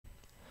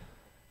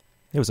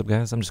Hey, what's up,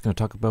 guys? I'm just going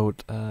to talk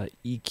about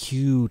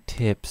EQ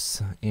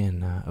tips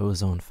in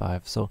Ozone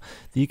 5. So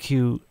the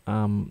EQ,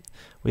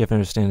 we have to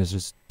understand is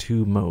there's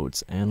two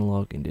modes,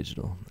 analog and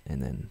digital,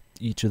 and then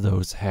each of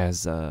those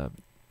has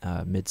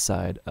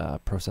mid-side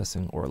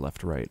processing or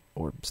left-right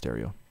or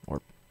stereo,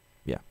 or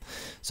yeah.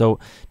 So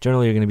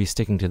generally, you're going to be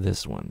sticking to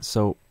this one.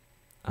 So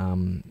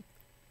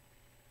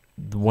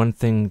the one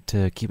thing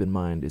to keep in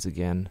mind is,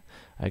 again,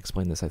 I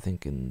explained this I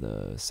think in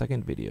the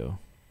second video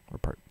or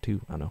part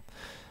 2. I don't know.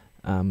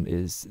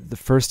 Is the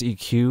first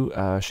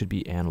EQ should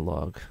be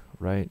analog,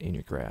 right, in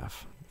your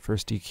graph.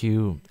 First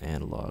EQ,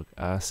 analog,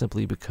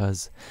 simply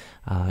because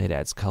it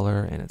adds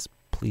color and it's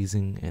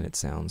pleasing and it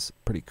sounds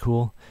pretty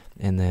cool.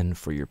 And then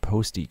for your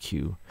post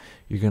EQ,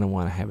 you're going to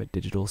want to have it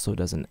digital so it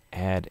doesn't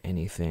add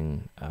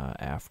anything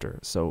after.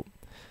 So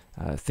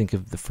think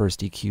of the first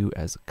EQ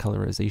as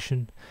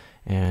colorization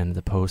and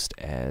the post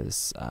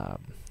as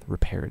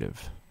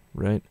reparative,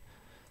 right?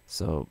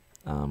 So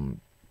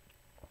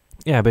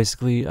yeah,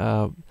 basically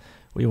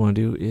what you want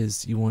to do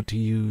is you want to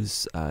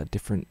use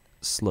different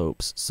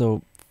slopes.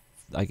 So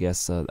I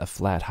guess a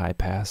flat high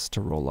pass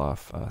to roll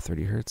off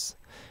 30 hertz,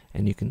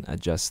 and you can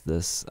adjust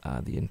this,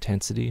 the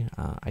intensity.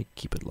 I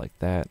keep it like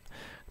that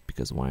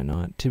because why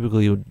not?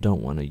 Typically you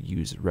don't want to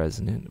use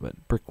resonant, but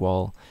brick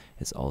wall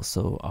is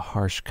also a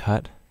harsh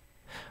cut,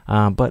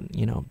 but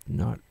you know,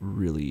 not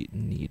really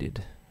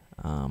needed.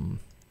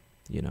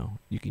 You know,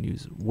 you can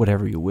use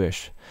whatever you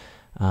wish.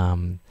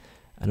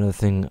 Another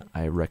thing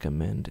I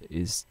recommend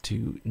is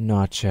to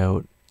notch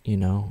out, you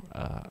know,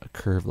 a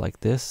curve like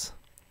this.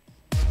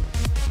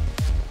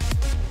 If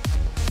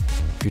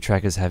your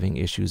track is having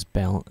issues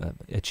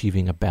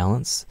achieving a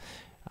balance,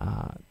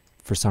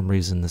 for some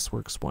reason this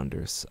works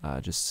wonders.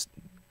 Just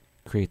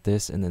create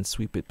this and then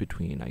sweep it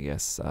between, I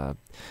guess,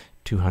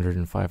 200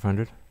 and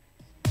 500.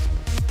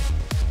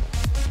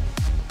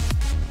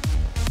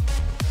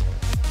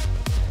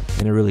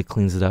 And it really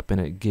cleans it up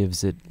and it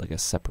gives it like a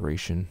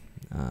separation.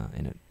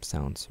 And it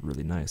sounds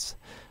really nice.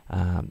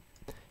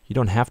 You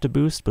don't have to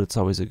boost, but it's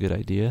always a good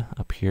idea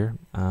up here.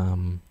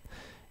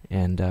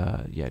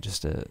 Yeah,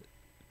 just to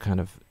kind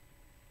of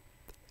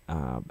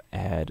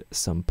add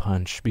some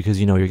punch, because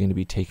you know you're going to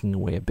be taking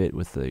away a bit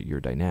with your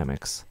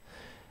dynamics,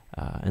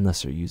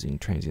 unless you're using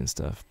transient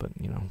stuff. But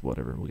you know,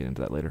 whatever. We'll get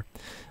into that later.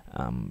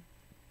 And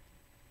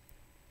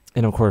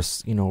of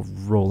course, you know,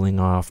 rolling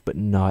off, but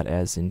not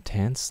as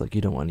intense. Like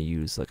you don't want to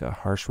use like a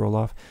harsh roll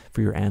off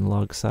for your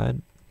analog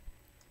side.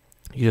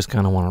 You just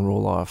kind of want to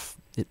roll off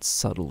it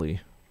subtly,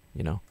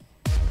 you know.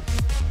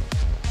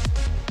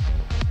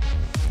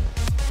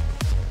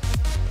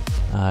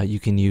 You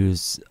can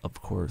use, of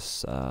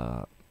course,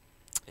 a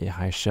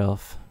high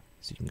shelf.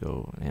 So you can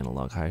go an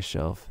analog high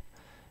shelf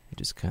and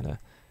just kind of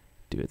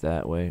do it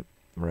that way,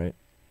 right?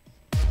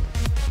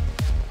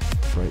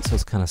 Right, so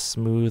it's kind of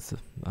smooth,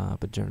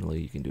 but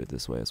generally you can do it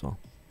this way as well.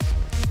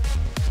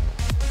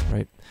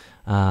 Right.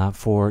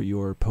 For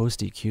your post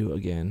EQ,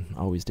 again,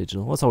 always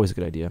digital. Well, it's always a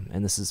good idea,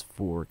 and this is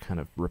for kind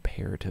of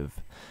reparative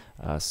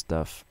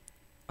stuff,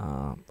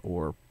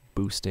 or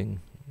boosting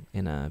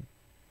in a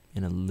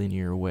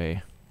linear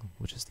way,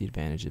 which is the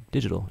advantage of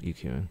digital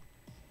EQing.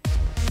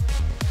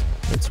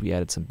 Right, so we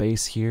added some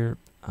bass here.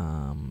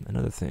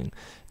 Another thing,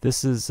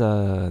 this is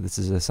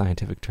a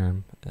scientific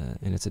term,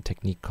 and it's a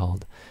technique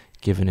called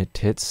giving it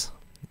tits.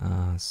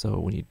 So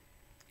when you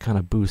kind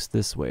of boost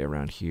this way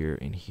around here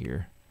and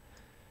here,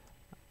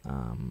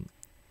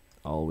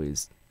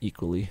 always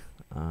equally,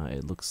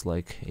 it looks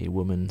like a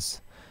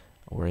woman's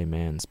or a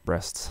man's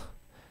breasts,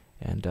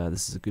 and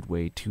this is a good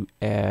way to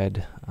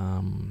add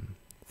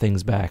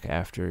things back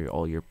after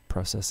all your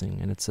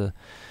processing, and it's a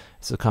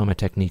common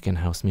technique in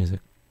house music.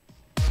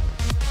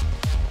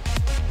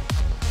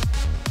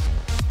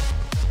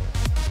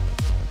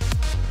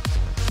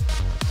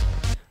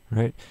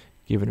 Right,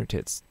 giving her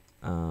tits.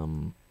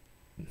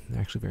 They're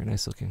actually very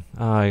nice looking.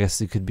 I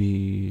guess it could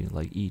be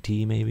like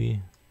E.T.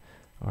 maybe,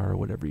 or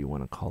whatever you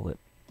want to call it.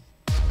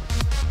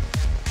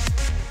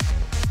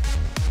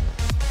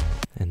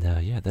 And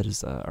yeah, that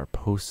is our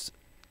post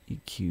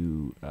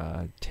EQ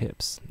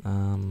tips.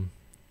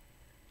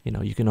 You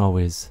know, you can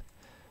always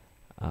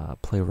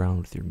play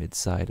around with your mid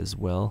side as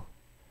well,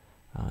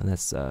 and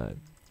that's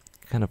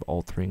kind of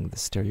altering the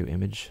stereo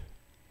image.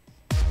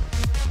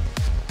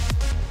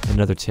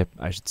 Another tip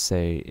I should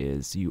say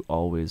is you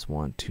always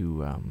want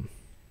to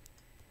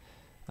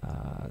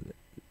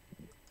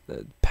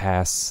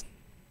pass.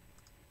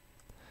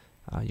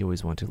 You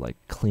always want to like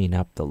clean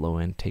up the low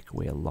end, take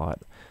away a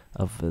lot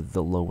of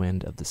the low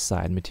end of the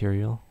side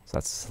material. So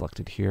that's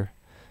selected here,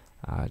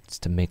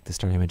 just to make the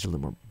stereo image a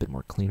little bit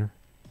more cleaner.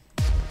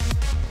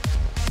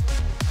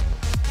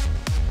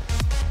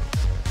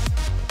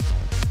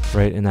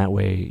 Right, and that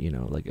way, you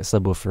know, like a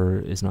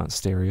subwoofer is not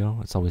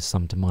stereo; it's always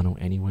summed to mono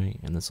anyway,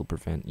 and this will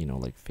prevent, you know,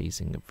 like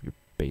phasing of your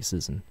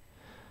basses and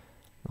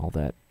all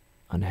that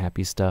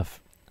unhappy stuff.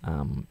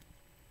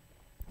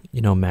 You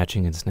know,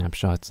 matching in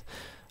snapshots,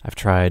 I've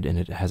tried and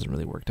it hasn't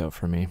really worked out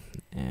for me,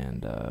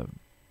 and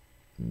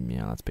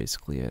yeah, that's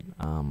basically it.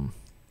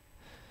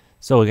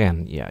 So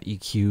again, yeah,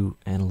 EQ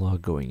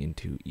analog going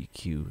into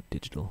EQ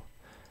digital.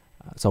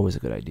 It's always a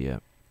good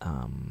idea.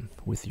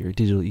 With your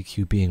digital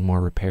EQ being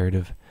more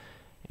reparative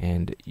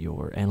and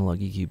your analog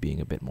EQ being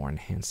a bit more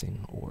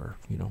enhancing or,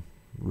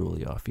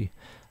 ruly-offy.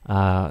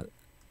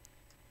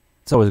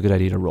 It's always a good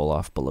idea to roll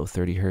off below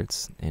 30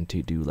 hertz and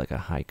to do like a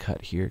high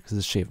cut here because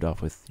it's shaved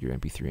off with your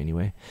MP3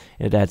 anyway.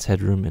 And it adds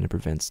headroom and it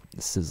prevents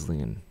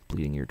sizzling and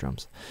bleeding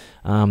eardrums.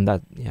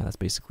 That's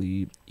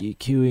basically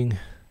EQing.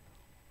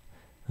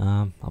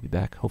 I'll be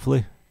back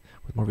hopefully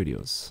with more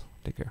videos.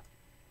 Take care.